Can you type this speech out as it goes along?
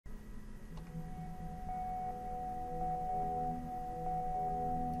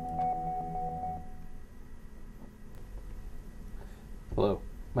Hello,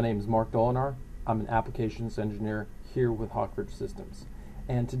 my name is Mark Dolinar. I'm an applications engineer here with Hawkridge Systems.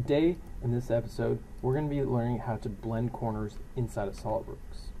 And today, in this episode, we're going to be learning how to blend corners inside of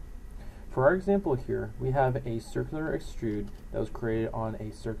SOLIDWORKS. For our example here, we have a circular extrude that was created on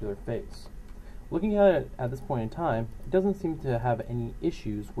a circular face. Looking at it at this point in time, it doesn't seem to have any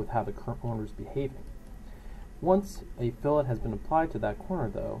issues with how the corner is behaving. Once a fillet has been applied to that corner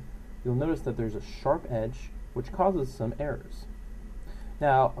though, you'll notice that there's a sharp edge which causes some errors.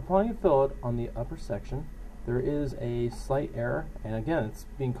 Now, applying a fillet on the upper section, there is a slight error, and again, it's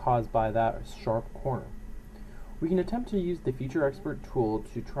being caused by that sharp corner. We can attempt to use the Feature Expert tool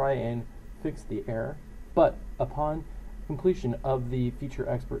to try and fix the error, but upon completion of the Feature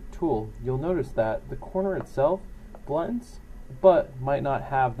Expert tool, you'll notice that the corner itself blends, but might not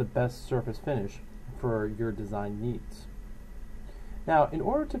have the best surface finish for your design needs. Now, in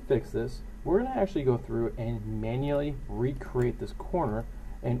order to fix this, we're going to actually go through and manually recreate this corner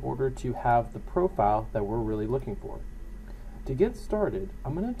in order to have the profile that we're really looking for. To get started,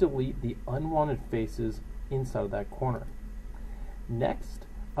 I'm going to delete the unwanted faces inside of that corner. Next,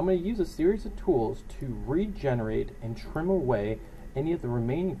 I'm going to use a series of tools to regenerate and trim away any of the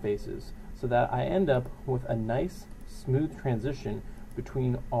remaining faces so that I end up with a nice, smooth transition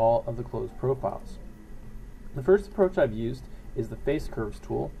between all of the closed profiles. The first approach I've used is the Face Curves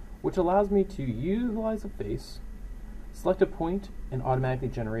tool, which allows me to utilize a face, select a point, and automatically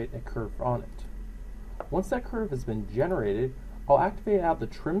generate a curve on it. Once that curve has been generated, I'll activate out the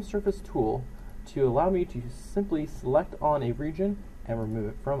Trim Surface tool to allow me to simply select on a region and remove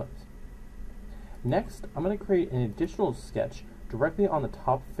it from it. Next, I'm going to create an additional sketch directly on the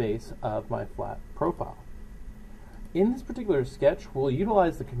top face of my flat profile. In this particular sketch, we'll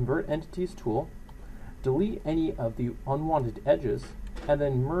utilize the Convert Entities tool, delete any of the unwanted edges, and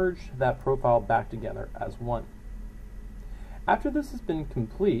then merge that profile back together as one. After this has been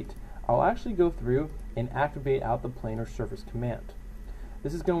complete, I'll actually go through and activate out the Planar Surface command.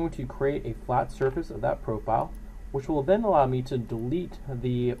 This is going to create a flat surface of that profile, which will then allow me to delete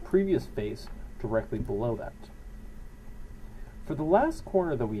the previous face directly below that. For the last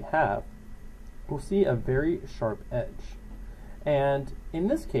corner that we have, we'll see a very sharp edge. And in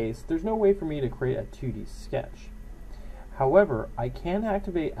this case, there's no way for me to create a 2D sketch. However, I can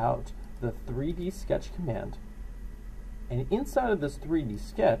activate out the 3D sketch command, and inside of this 3D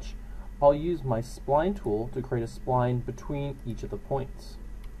sketch, I'll use my spline tool to create a spline between each of the points.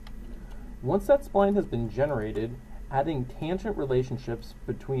 Once that spline has been generated, adding tangent relationships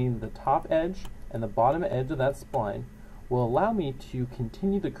between the top edge and the bottom edge of that spline will allow me to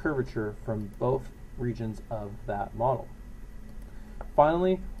continue the curvature from both regions of that model.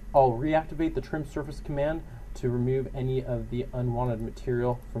 Finally, I'll reactivate the Trim Surface command to remove any of the unwanted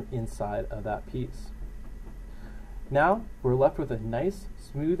material from inside of that piece. Now we're left with a nice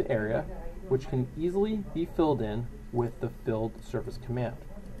smooth area which can easily be filled in with the Filled Surface command.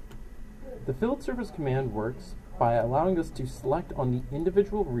 The Filled Surface command works by allowing us to select on the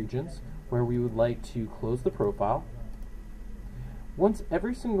individual regions where we would like to close the profile. Once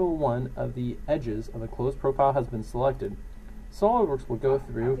every single one of the edges of the closed profile has been selected, SOLIDWORKS will go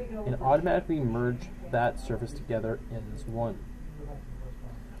through and automatically merge that surface together as one.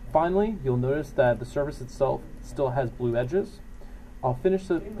 Finally, you'll notice that the surface itself still has blue edges. I'll finish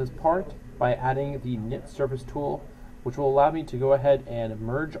this part by adding the Knit Surface tool, which will allow me to go ahead and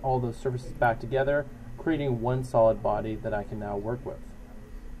merge all those surfaces back together, creating one solid body that I can now work with.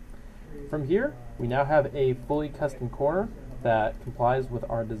 From here, we now have a fully custom corner that complies with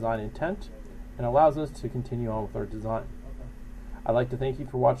our design intent and allows us to continue on with our design. I'd like to thank you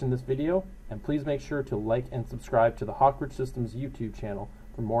for watching this video, and please make sure to like and subscribe to the Hawkridge Systems YouTube channel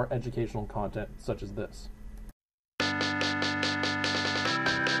for more educational content such as this.